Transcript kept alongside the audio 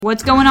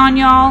What's going on,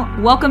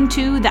 y'all? Welcome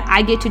to the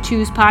I Get to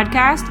Choose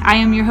podcast. I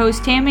am your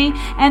host, Tammy,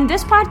 and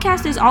this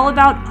podcast is all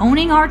about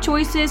owning our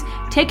choices,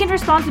 taking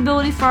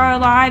responsibility for our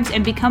lives,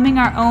 and becoming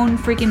our own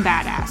freaking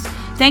badass.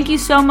 Thank you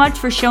so much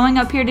for showing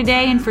up here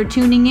today and for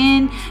tuning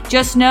in.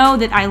 Just know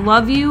that I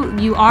love you.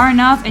 You are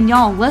enough. And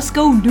y'all, let's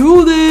go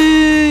do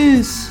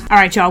this. All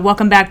right, y'all,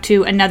 welcome back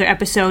to another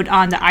episode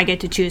on the I Get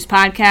to Choose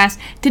podcast.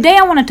 Today,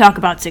 I want to talk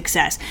about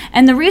success.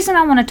 And the reason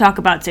I want to talk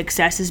about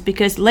success is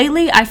because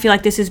lately, I feel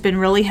like this has been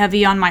really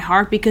heavy on my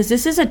heart because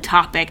this is a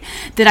topic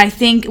that I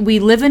think we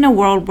live in a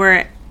world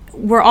where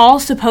we're all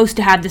supposed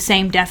to have the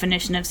same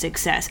definition of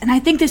success. And I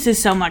think this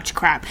is so much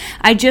crap.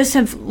 I just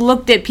have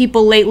looked at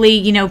people lately,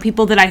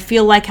 people that I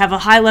feel like have a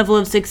high level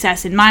of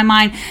success in my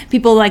mind,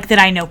 people like that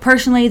I know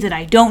personally, that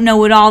I don't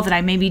know at all, that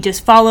I maybe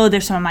just follow.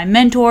 They're some of my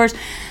mentors.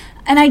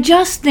 And I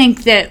just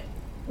think that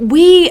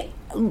we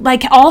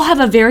all have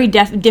a very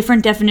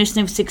different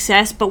definition of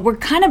success, but we're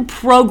kind of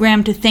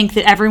programmed to think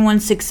that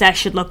everyone's success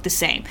should look the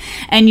same.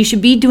 And you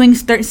should be doing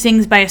certain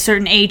things by a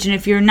certain age, and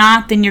if you're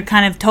not, then you're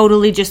kind of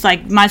totally just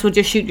might as well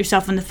just shoot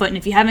yourself in the foot. And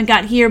if you haven't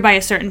got here by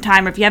a certain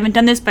time, or if you haven't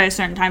done this by a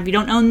certain time, if you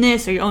don't own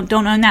this, or you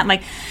don't own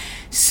that,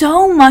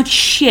 so much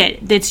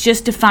shit that's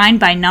just defined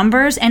by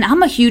numbers. And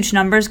I'm a huge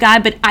numbers guy,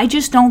 but I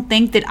just don't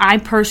think that I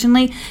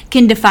personally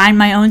can define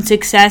my own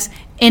success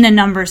in a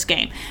numbers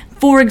game.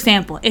 For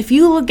example, if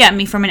you look at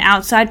me from an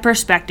outside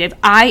perspective,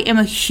 I am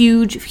a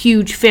huge,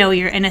 huge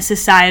failure in a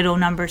societal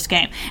numbers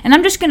game. And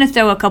I'm just going to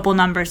throw a couple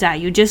numbers at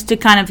you just to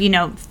kind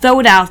of, throw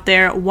it out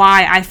there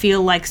why I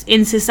feel like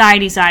in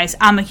society's eyes,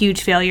 I'm a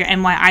huge failure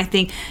and why I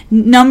think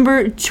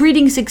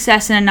treating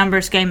success in a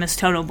numbers game is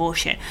total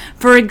bullshit.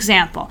 For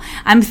example,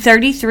 I'm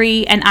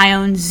 33 and I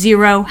own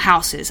 0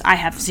 houses. I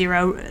have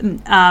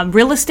 0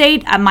 real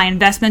estate. My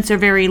investments are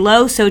very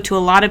low. So to a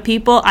lot of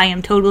people, I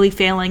am totally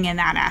failing in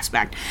that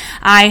aspect.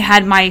 I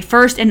had my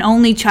first and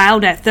only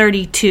child at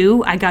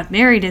 32. I got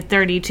married at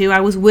 32. I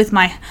was with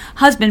my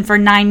husband for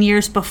 9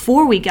 years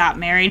before we got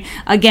married.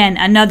 Again,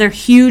 another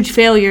huge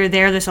failure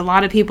there. There's a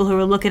lot of people who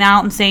are looking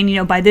out and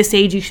saying, by this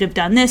age you should have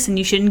done this and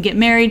you shouldn't get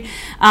married.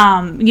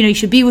 You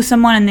should be with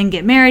someone and then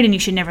get married, and you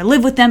should never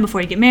live with them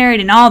before you get married,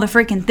 and all the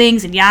freaking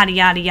things, and yada,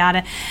 yada,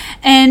 yada.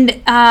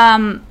 And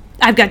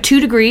I've got 2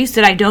 degrees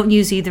that I don't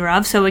use either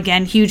of. So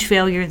again, huge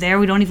failure there.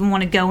 We don't even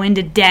want to go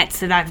into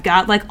debts that I've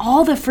got,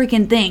 all the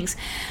freaking things.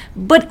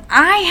 But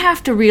I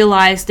have to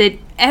realize that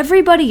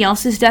everybody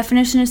else's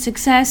definition of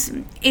success,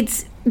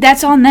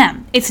 that's on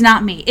them. It's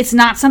not me. It's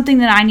not something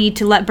that I need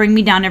to bring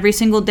me down every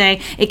single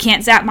day. It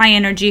can't zap my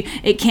energy.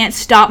 It can't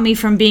stop me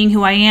from being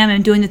who I am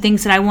and doing the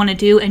things that I want to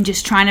do and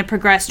just trying to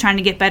progress, trying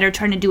to get better,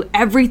 trying to do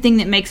everything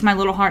that makes my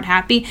little heart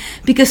happy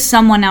because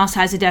someone else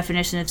has a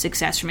definition of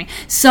success for me.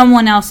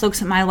 Someone else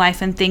looks at my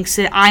life and thinks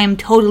that I am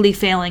totally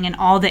failing in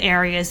all the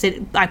areas that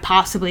I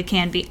possibly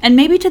can be. And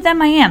maybe to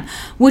them I am,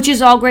 which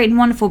is all great and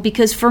wonderful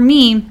because for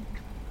me,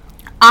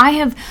 I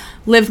have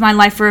lived my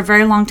life for a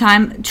very long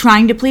time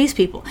trying to please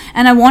people.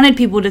 And I wanted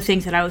people to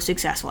think that I was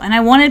successful. And I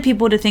wanted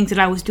people to think that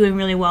I was doing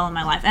really well in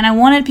my life. And I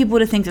wanted people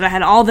to think that I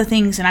had all the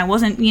things and I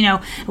wasn't,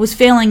 I was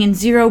failing in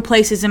 0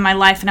 places in my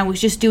life and I was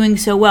just doing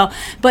so well.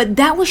 But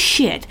that was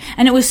shit.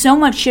 And it was so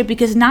much shit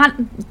because not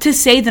to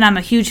say that I'm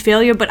a huge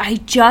failure, but I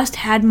just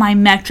had my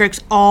metrics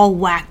all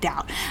whacked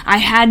out. I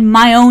had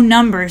my own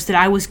numbers that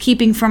I was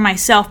keeping for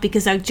myself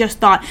because I just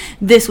thought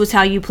this was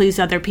how you please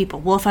other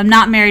people. Well, if I'm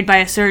not married by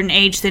a certain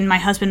age, then my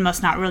husband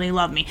must not really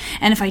love me.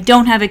 And if I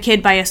don't have a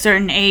kid by a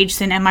certain age,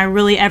 then am I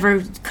really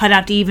ever cut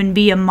out to even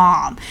be a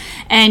mom?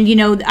 And,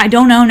 I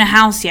don't own a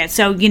house yet.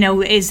 So,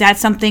 is that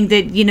something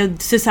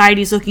that,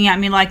 society's looking at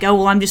me like, oh,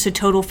 well, I'm just a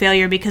total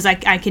failure because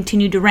I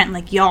continue to rent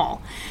like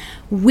y'all.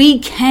 We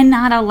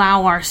cannot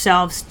allow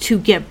ourselves to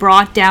get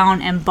brought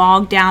down and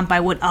bogged down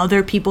by what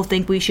other people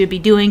think we should be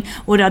doing,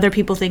 what other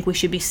people think we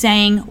should be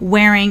saying,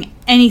 wearing,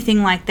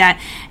 anything like that.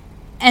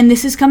 And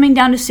this is coming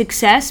down to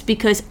success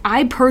because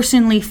I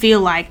personally feel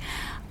like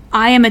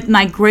I am at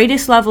my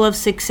greatest level of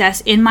success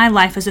in my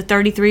life as a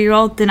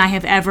 33-year-old than I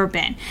have ever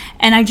been.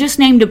 And I just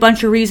named a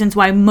bunch of reasons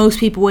why most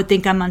people would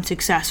think I'm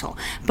unsuccessful.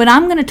 But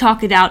I'm going to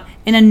talk it out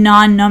in a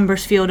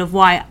non-numbers field of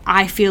why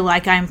I feel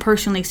like I am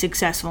personally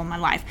successful in my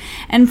life.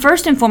 And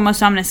first and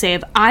foremost, I'm going to say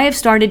if I have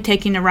started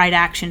taking the right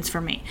actions for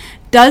me.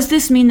 Does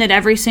this mean that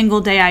every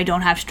single day I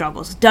don't have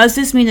struggles? Does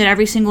this mean that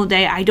every single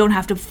day I don't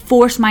have to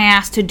force my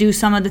ass to do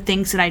some of the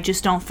things that I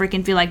just don't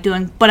freaking feel like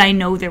doing, but I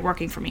know they're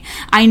working for me?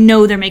 I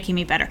know they're making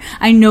me better.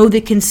 I know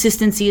that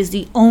consistency is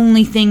the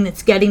only thing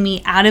that's getting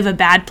me out of a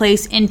bad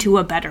place into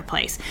a better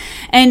place.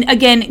 And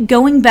again,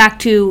 going back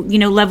to,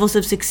 levels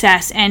of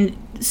success, and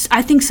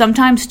I think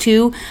sometimes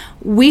too,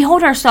 we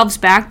hold ourselves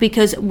back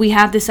because we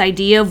have this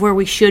idea of where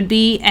we should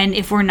be, and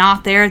if we're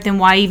not there, then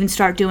why even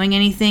start doing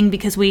anything?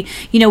 Because we've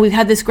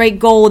had this great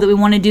goal that we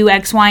want to do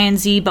X, Y, and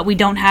Z, but we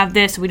don't have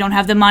this, we don't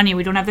have the money,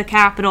 we don't have the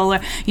capital, or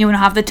we don't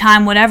have the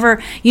time,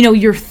 whatever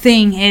your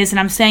thing is. And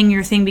I'm saying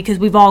your thing because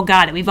we've all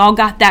got it. We've all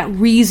got that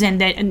reason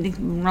that,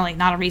 and really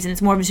not a reason,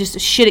 it's more of just a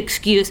shit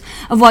excuse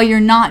of why you're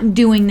not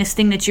doing this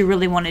thing that you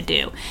really want to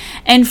do.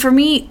 And for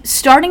me,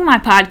 starting my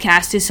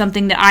podcast is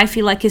something that I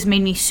feel like has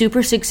made me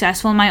super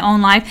successful in my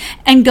own life.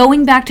 And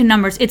going back to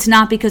numbers, it's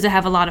not because I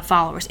have a lot of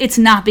followers. It's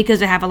not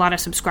because I have a lot of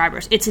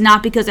subscribers. It's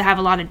not because I have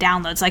a lot of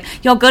downloads. Like,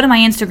 y'all go to my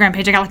Instagram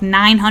page. I got like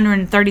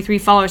 933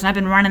 followers, and I've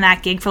been running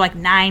that gig for like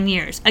 9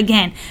 years.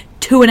 Again,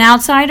 to an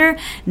outsider,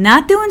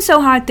 not doing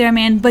so hot there,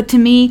 man. But to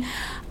me,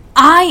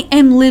 I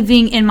am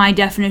living in my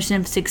definition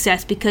of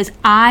success because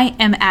I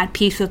am at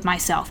peace with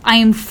myself. I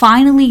am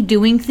finally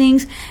doing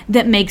things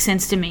that make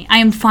sense to me. I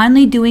am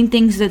finally doing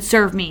things that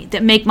serve me,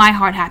 that make my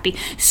heart happy.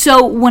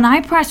 So when I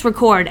press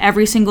record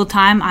every single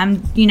time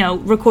I'm,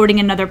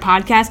 recording another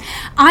podcast,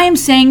 I am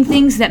saying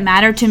things that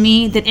matter to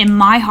me, that in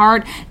my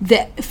heart,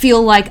 that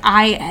feel like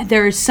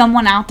there is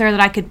someone out there that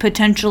I could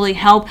potentially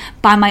help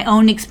by my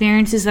own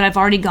experiences that I've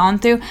already gone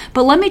through.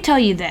 But let me tell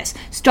you this,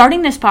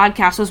 starting this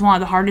podcast was one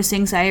of the hardest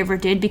things I ever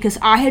did because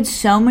I had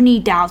so many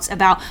doubts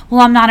about,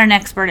 well, I'm not an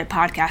expert at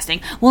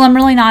podcasting. Well, I'm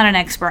really not an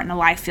expert in the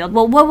life field.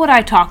 Well, what would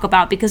I talk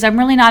about? Because I'm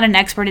really not an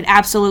expert at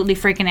absolutely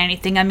freaking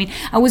anything. I mean,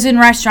 I was in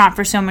restaurant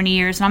for so many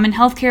years, and I'm in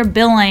healthcare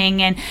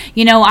billing, and,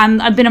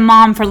 I've been a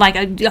mom for like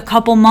a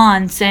couple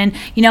months, and,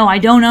 I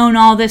don't own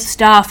all this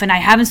stuff, and I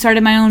haven't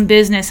started my own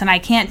business, and I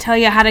can't tell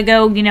you how to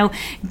go,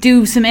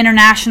 do some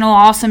international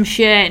awesome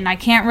shit, and I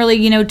can't really,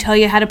 tell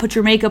you how to put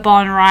your makeup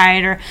on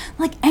right, or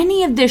like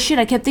any of this shit.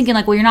 I kept thinking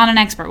like, well, you're not an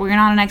expert. Well, you're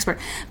not an expert.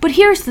 But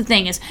here's the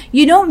thing is,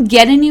 you don't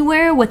get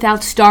anywhere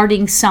without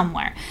starting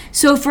somewhere.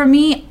 So for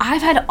me,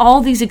 I've had all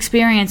these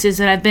experiences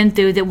that I've been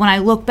through that when I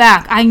look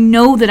back, I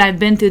know that I've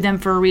been through them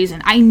for a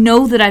reason. I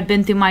know that I've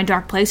been through my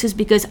dark places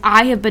because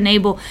I have been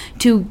able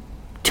to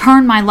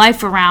turn my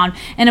life around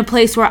in a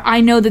place where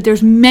I know that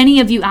there's many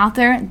of you out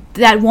there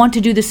that want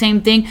to do the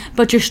same thing,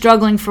 but you're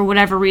struggling for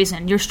whatever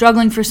reason. You're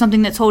struggling for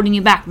something that's holding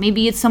you back.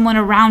 Maybe it's someone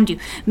around you,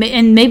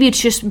 and maybe it's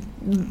just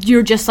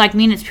you're just like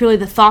me and it's purely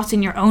the thoughts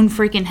in your own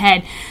freaking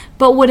head.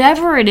 But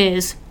whatever it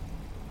is,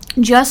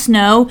 just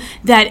know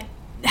that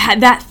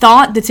that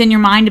thought that's in your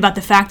mind about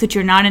the fact that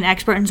you're not an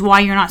expert and why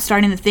you're not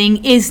starting the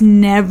thing is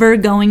never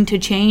going to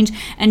change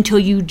until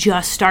you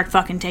just start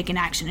fucking taking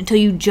action, until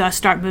you just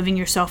start moving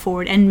yourself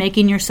forward and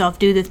making yourself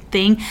do the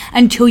thing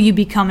until you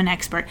become an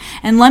expert.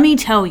 And let me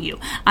tell you,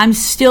 I'm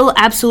still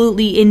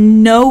absolutely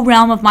in no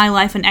realm of my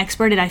life an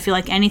expert, and I feel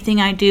like anything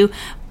I do,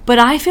 but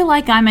I feel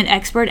like I'm an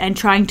expert and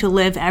trying to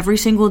live every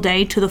single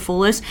day to the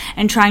fullest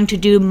and trying to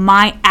do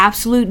my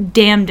absolute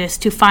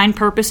damnedest to find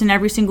purpose in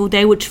every single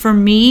day, which for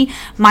me,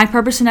 my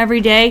purpose in every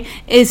day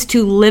is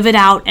to live it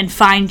out and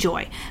find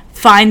joy.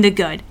 Find the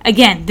good.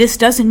 Again, this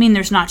doesn't mean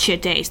there's not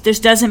shit days. This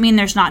doesn't mean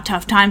there's not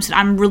tough times that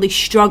I'm really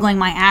struggling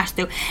my ass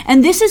through.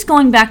 And this is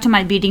going back to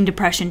my beating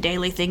depression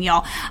daily thing,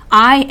 y'all.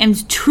 I am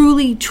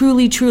truly,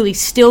 truly, truly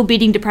still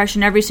beating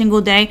depression every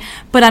single day,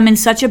 but I'm in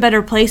such a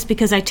better place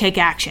because I take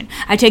action.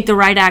 I take the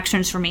right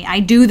actions for me.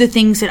 I do the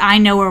things that I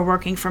know are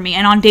working for me.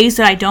 And on days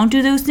that I don't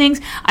do those things,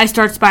 I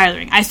start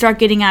spiraling. I start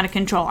getting out of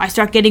control. I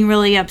start getting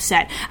really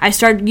upset. I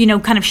start,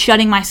 kind of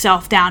shutting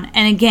myself down.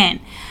 And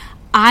again,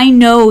 I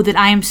know that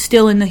I am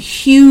still in the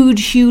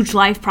huge, huge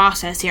life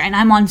process here, and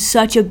I'm on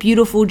such a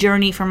beautiful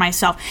journey for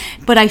myself.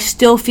 But I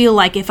still feel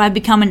like if I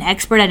become an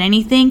expert at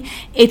anything,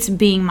 it's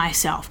being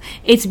myself.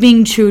 It's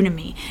being true to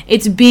me.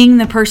 It's being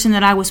the person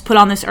that I was put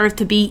on this earth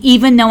to be,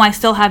 even though I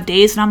still have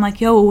days and I'm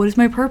like, yo, what is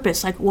my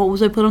purpose? Like, what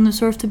was I put on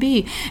this earth to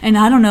be? And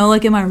I don't know,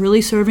 like, am I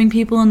really serving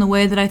people in the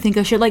way that I think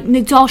I should? Like,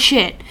 it's all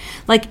shit.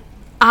 Like,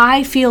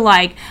 I feel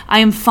like I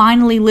am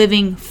finally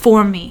living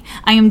for me.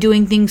 I am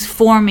doing things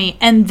for me.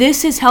 And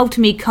this has helped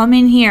me come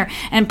in here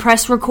and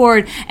press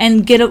record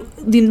and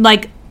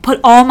put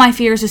all my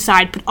fears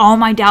aside, put all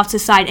my doubts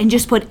aside, and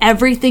just put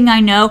everything I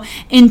know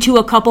into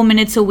a couple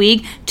minutes a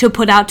week to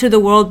put out to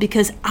the world,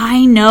 because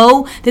I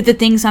know that the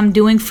things I'm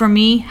doing for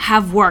me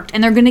have worked,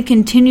 and they're going to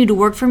continue to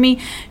work for me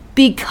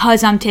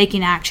because I'm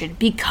taking action,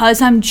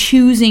 because I'm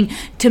choosing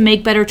to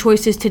make better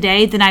choices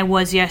today than I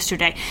was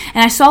yesterday.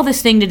 And I saw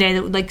this thing today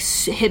that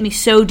hit me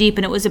so deep,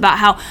 and it was about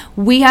how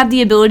we have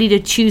the ability to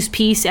choose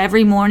peace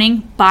every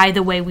morning by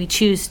the way we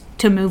choose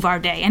to move our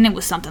day. And it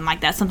was something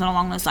like that, something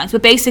along those lines.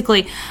 But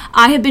basically,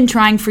 I have been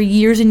trying for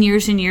years and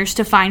years and years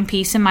to find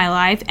peace in my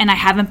life, and I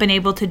haven't been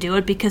able to do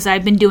it because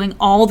I've been doing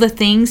all the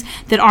things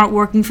that aren't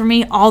working for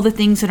me, all the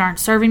things that aren't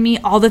serving me,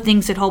 all the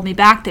things that hold me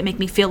back, that make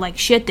me feel like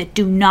shit, that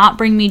do not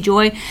bring me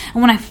joy.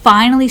 And when I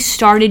finally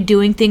started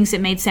doing things that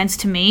made sense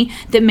to me,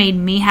 that made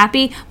me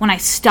happy, when I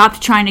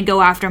stopped trying to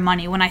go after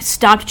money, when I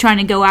stopped trying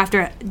to go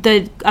after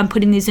I'm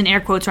putting these in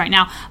air quotes right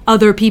now,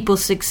 other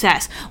people's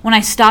success, when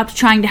I stopped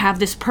trying to have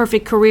this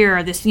perfect career,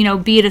 or this,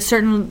 be at a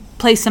certain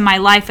place in my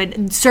life at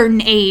a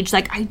certain age,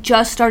 like I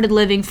just started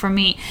living for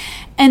me.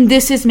 And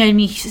this has made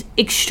me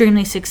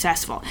extremely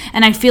successful.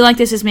 And I feel like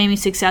this has made me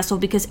successful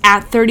because at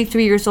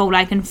 33 years old,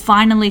 I can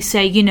finally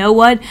say, you know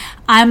what?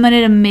 I'm at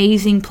an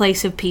amazing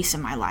place of peace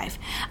in my life.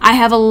 I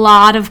have a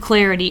lot of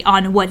clarity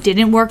on what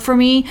didn't work for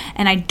me,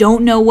 and I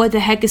don't know what the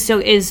heck is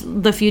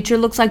the future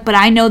looks like, but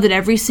I know that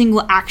every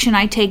single action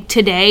I take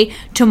today,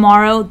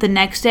 tomorrow, the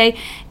next day,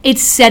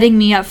 it's setting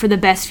me up for the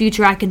best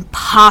future I can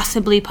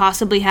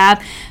possibly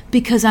have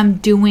because I'm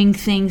doing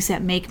things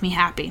that make me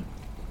happy.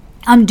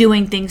 I'm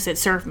doing things that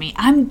serve me.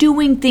 I'm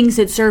doing things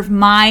that serve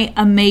my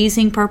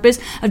amazing purpose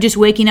of just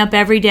waking up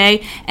every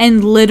day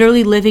and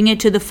literally living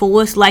it to the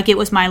fullest like it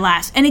was my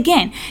last. And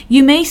again,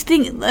 you may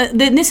think,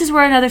 this is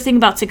where another thing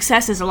about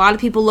success is. A lot of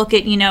people look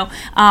at,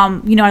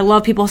 I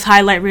love people's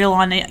highlight reel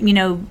on,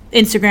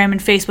 Instagram and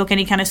Facebook,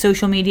 any kind of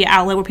social media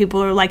outlet where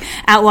people are like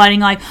outlining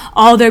like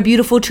all their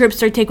beautiful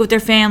trips they take with their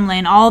family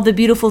and all the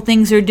beautiful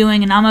things they're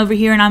doing, and I'm over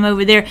here and I'm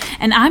over there.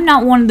 And I'm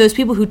not one of those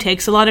people who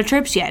takes a lot of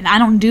trips yet, and I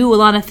don't do a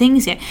lot of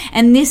things yet.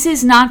 And this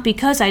is not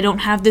because I don't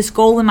have this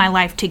goal in my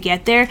life to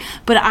get there,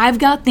 but I've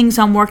got things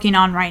I'm working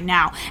on right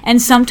now.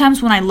 And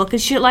sometimes when I look at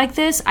shit like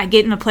this, I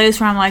get in a place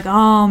where I'm like,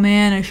 oh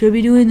man, I should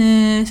be doing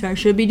this, or I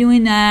should be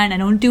doing that, and I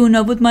don't do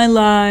enough with my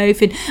life,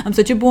 and I'm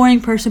such a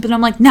boring person. But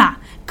I'm like, nah,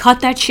 cut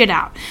that shit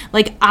out.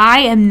 Like, I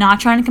am not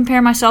trying to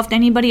compare myself to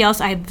anybody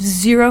else. I have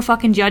zero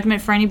fucking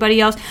judgment for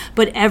anybody else.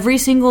 But every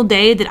single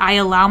day that I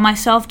allow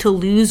myself to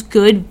lose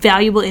good,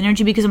 valuable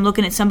energy because I'm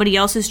looking at somebody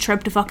else's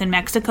trip to fucking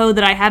Mexico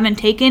that I haven't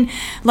taken,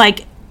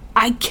 like,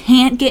 I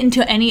can't get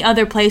into any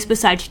other place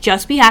besides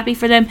just be happy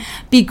for them,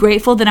 be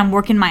grateful that I'm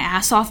working my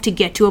ass off to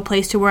get to a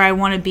place to where I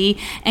want to be,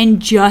 and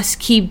just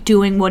keep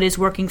doing what is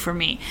working for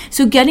me.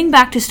 So getting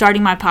back to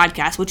starting my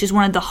podcast, which is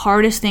one of the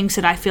hardest things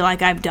that I feel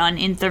like I've done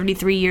in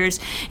 33 years,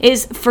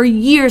 is for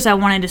years I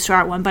wanted to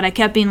start one, but I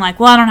kept being like,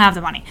 well, I don't have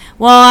the money.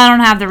 Well, I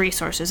don't have the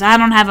resources. I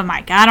don't have a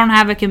mic. I don't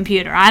have a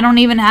computer. I don't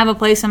even have a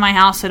place in my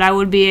house that I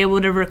would be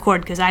able to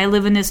record because I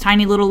live in this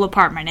tiny little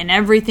apartment, and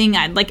everything,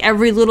 like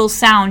every little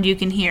sound you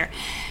can hear.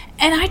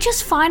 And I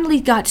just finally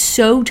got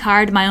so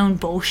tired of my own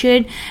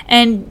bullshit.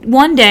 And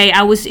one day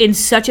I was in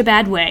such a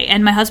bad way,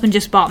 and my husband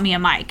just bought me a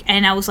mic.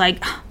 And I was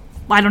like,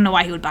 I don't know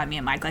why he would buy me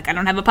a mic. Like, I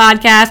don't have a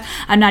podcast.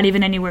 I'm not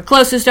even anywhere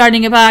close to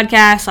starting a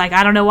podcast. Like,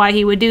 I don't know why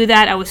he would do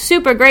that. I was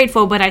super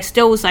grateful, but I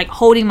still was like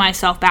holding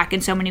myself back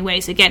in so many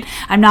ways. Again,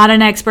 I'm not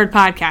an expert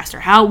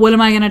podcaster. What am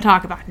I going to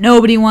talk about?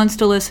 Nobody wants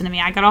to listen to me.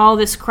 I got all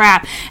this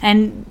crap.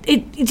 And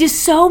it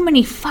just so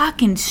many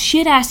fucking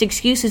shit-ass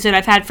excuses that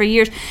I've had for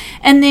years.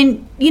 And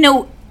then,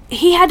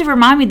 he had to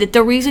remind me that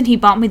the reason he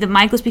bought me the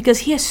mic was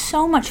because he has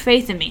so much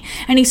faith in me,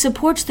 and he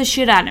supports the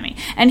shit out of me,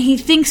 and he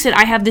thinks that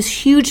I have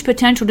this huge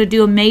potential to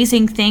do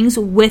amazing things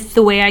with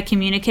the way I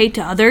communicate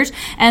to others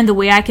and the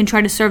way I can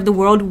try to serve the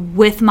world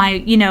with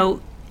my,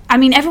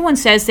 everyone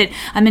says that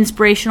I'm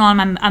inspirational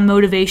and I'm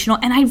motivational,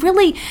 and I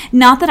really,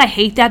 not that I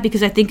hate that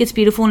because I think it's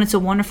beautiful and it's a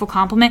wonderful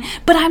compliment,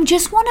 but I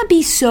just want to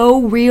be so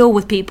real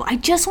with people. I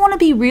just want to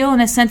be real in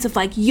a sense of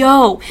like,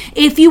 yo,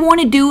 if you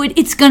want to do it,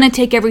 it's going to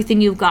take everything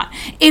you've got.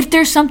 If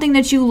there's something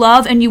that you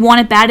love and you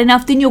want it bad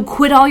enough, then you'll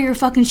quit all your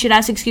fucking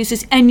shit-ass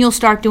excuses and you'll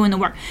start doing the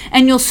work,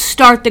 and you'll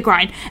start the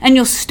grind, and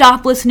you'll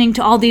stop listening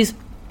to all these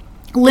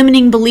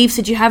limiting beliefs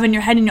that you have in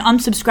your head, and you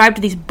unsubscribe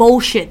to these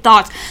bullshit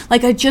thoughts.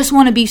 Like, I just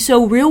want to be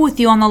so real with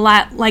you on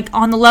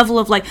the level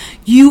of like,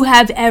 you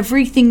have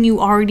everything you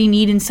already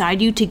need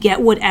inside you to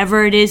get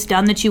whatever it is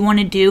done that you want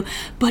to do,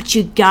 but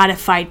you gotta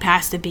fight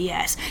past the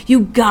BS. You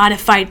gotta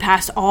fight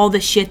past all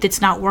the shit that's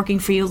not working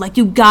for you. Like,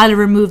 you gotta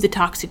remove the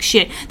toxic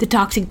shit, the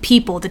toxic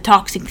people, the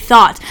toxic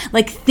thoughts,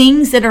 like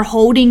things that are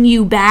holding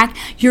you back.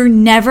 You're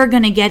never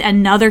gonna get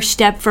another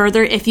step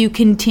further if you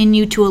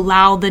continue to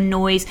allow the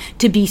noise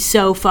to be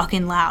so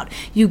fucking loud.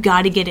 You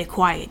got to get it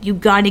quiet. You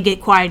got to get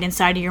quiet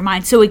inside of your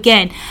mind. So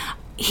again,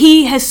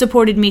 he has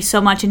supported me so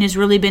much and has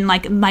really been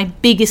like my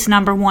biggest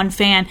number one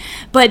fan.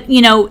 But,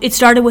 it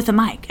started with a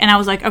mic. And I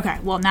was like, okay,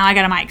 well, now I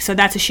got a mic. So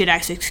that's a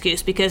shit-ass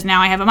excuse because now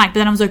I have a mic. But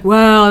then I was like,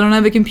 well, I don't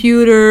have a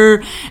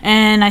computer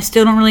and I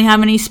still don't really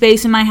have any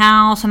space in my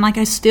house. I'm like,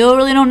 I still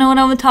really don't know what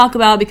I would talk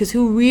about because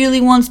who really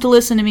wants to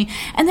listen to me?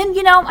 And then,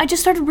 I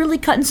just started really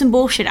cutting some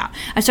bullshit out.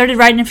 I started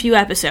writing a few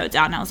episodes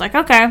out and I was like,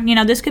 okay,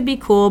 this could be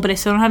cool, but I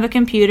still don't have a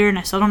computer and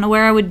I still don't know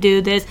where I would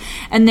do this.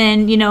 And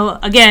then,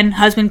 again,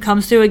 husband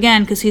comes through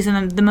again because he's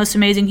in the most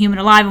amazing human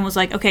alive and was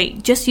like, okay,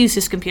 just use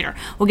this computer.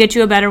 We'll get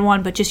you a better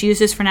one, but just use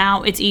this for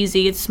now. It's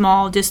easy. It's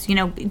small. Just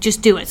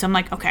do it. So I'm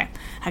like, okay,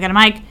 I got a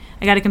mic.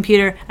 I got a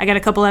computer. I got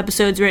a couple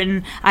episodes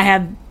written. I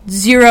have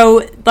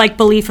zero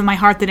belief in my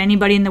heart that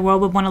anybody in the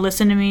world would want to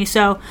listen to me.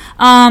 So,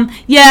 I'm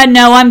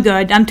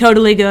good. I'm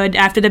totally good.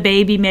 After the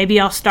baby, maybe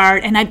I'll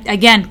start. And I,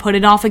 again, put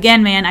it off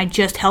again, man. I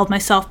just held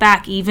myself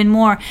back even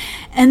more.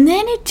 And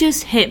then it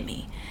just hit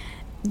me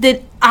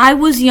that I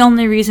was the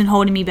only reason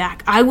holding me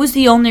back. I was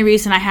the only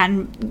reason I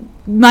hadn't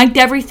mic'd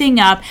everything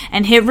up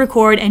and hit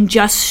record and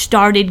just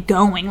started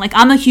going. Like,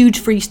 I'm a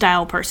huge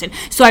freestyle person.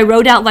 So I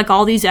wrote out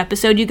all these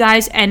episodes, you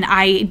guys, and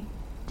I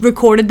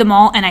recorded them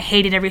all and I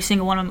hated every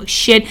single one of them. It was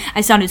shit.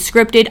 I sounded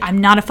scripted. I'm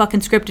not a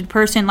fucking scripted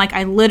person. Like,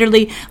 I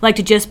literally like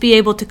to just be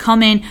able to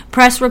come in,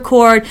 press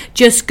record,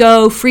 just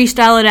go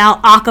freestyle it out,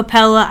 a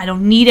cappella. I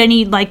don't need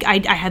any, like, I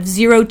have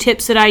zero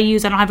tips that I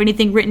use. I don't have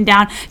anything written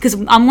down because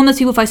I'm one of those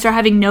people, if I start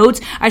having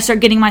notes, I start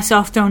getting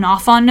myself thrown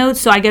off on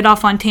notes. So I get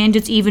off on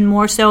tangents even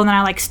more so. And then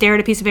I like stare at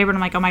a piece of paper and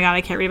I'm like, oh my God,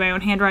 I can't read my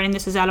own handwriting.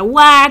 This is out of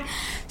whack.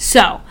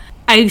 So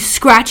I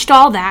scratched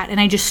all that and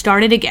I just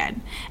started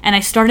again. And I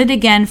started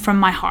again from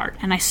my heart.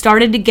 And I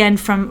started again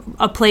from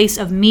a place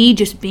of me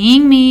just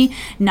being me,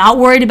 not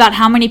worried about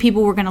how many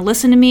people were going to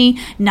listen to me,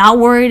 not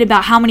worried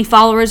about how many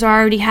followers I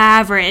already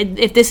have, or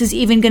if this is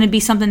even going to be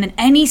something that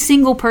any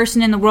single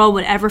person in the world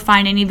would ever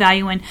find any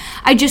value in.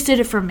 I just did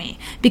it for me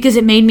because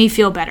it made me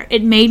feel better.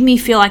 It made me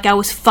feel like I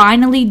was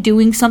finally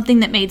doing something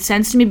that made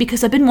sense to me,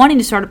 because I've been wanting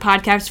to start a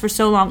podcast for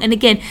so long. And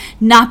again,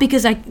 not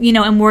because I,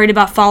 am worried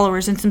about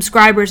followers and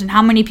subscribers and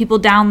how many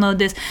people download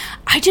this.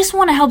 I just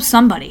want to help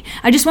somebody.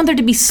 I just want there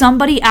to be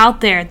somebody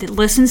out there that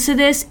listens to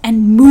this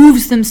and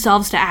moves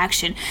themselves to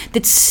action,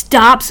 that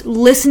stops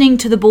listening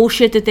to the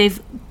bullshit that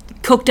they've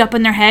cooked up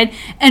in their head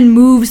and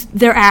moves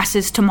their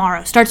asses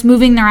tomorrow, starts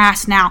moving their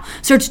ass now,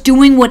 starts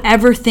doing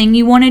whatever thing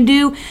you want to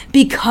do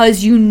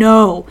because you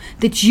know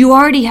that you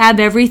already have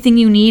everything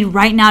you need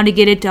right now to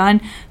get it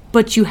done.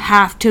 But you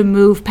have to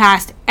move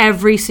past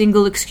every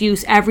single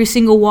excuse, every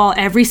single wall,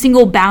 every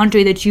single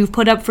boundary that you've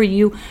put up for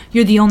you.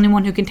 You're the only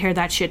one who can tear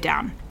that shit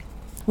down.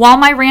 While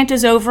my rant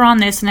is over on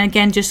this, and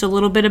again, just a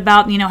little bit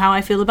about, how I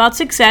feel about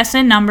success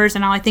and numbers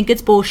and how I think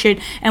it's bullshit,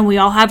 and we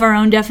all have our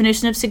own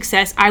definition of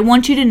success, I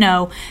want you to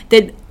know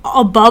that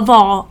above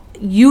all,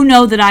 you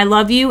know that I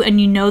love you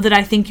and you know that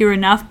I think you're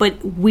enough,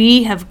 but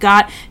we have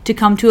got to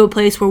come to a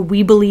place where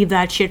we believe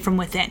that shit from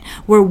within,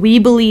 where we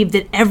believe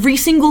that every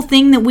single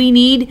thing that we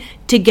need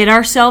to get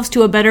ourselves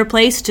to a better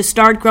place, to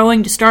start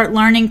growing, to start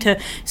learning, to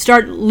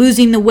start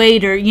losing the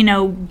weight, or,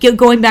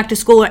 going back to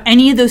school, or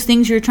any of those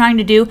things you're trying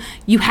to do,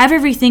 you have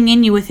everything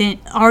in you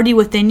already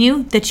within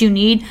you that you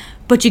need.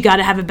 But you got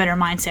to have a better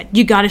mindset.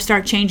 You got to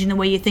start changing the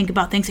way you think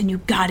about things, and you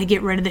got to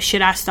get rid of the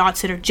shit-ass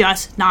thoughts that are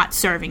just not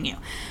serving you.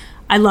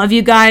 I love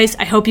you guys.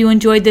 I hope you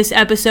enjoyed this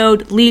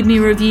episode. Leave me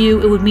a review.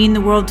 It would mean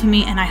the world to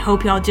me. And I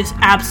hope y'all just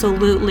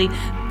absolutely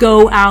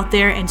go out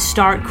there and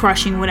start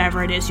crushing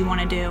whatever it is you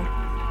want to do.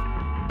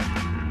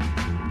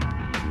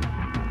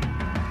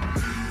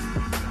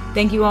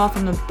 Thank you all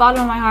from the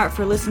bottom of my heart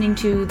for listening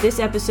to this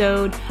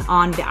episode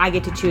on the I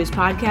Get to Choose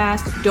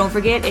podcast. Don't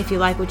forget, if you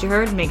like what you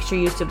heard, make sure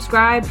you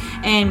subscribe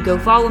and go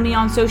follow me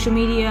on social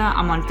media.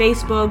 I'm on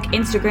Facebook,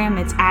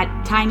 Instagram. It's at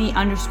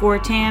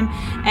tiny_Tam.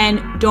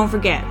 And don't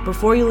forget,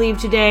 before you leave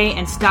today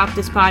and stop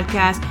this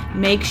podcast,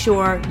 make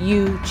sure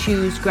you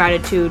choose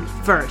gratitude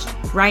first.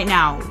 Right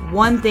now,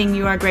 one thing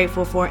you are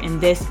grateful for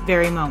in this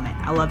very moment.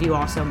 I love you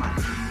all so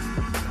much.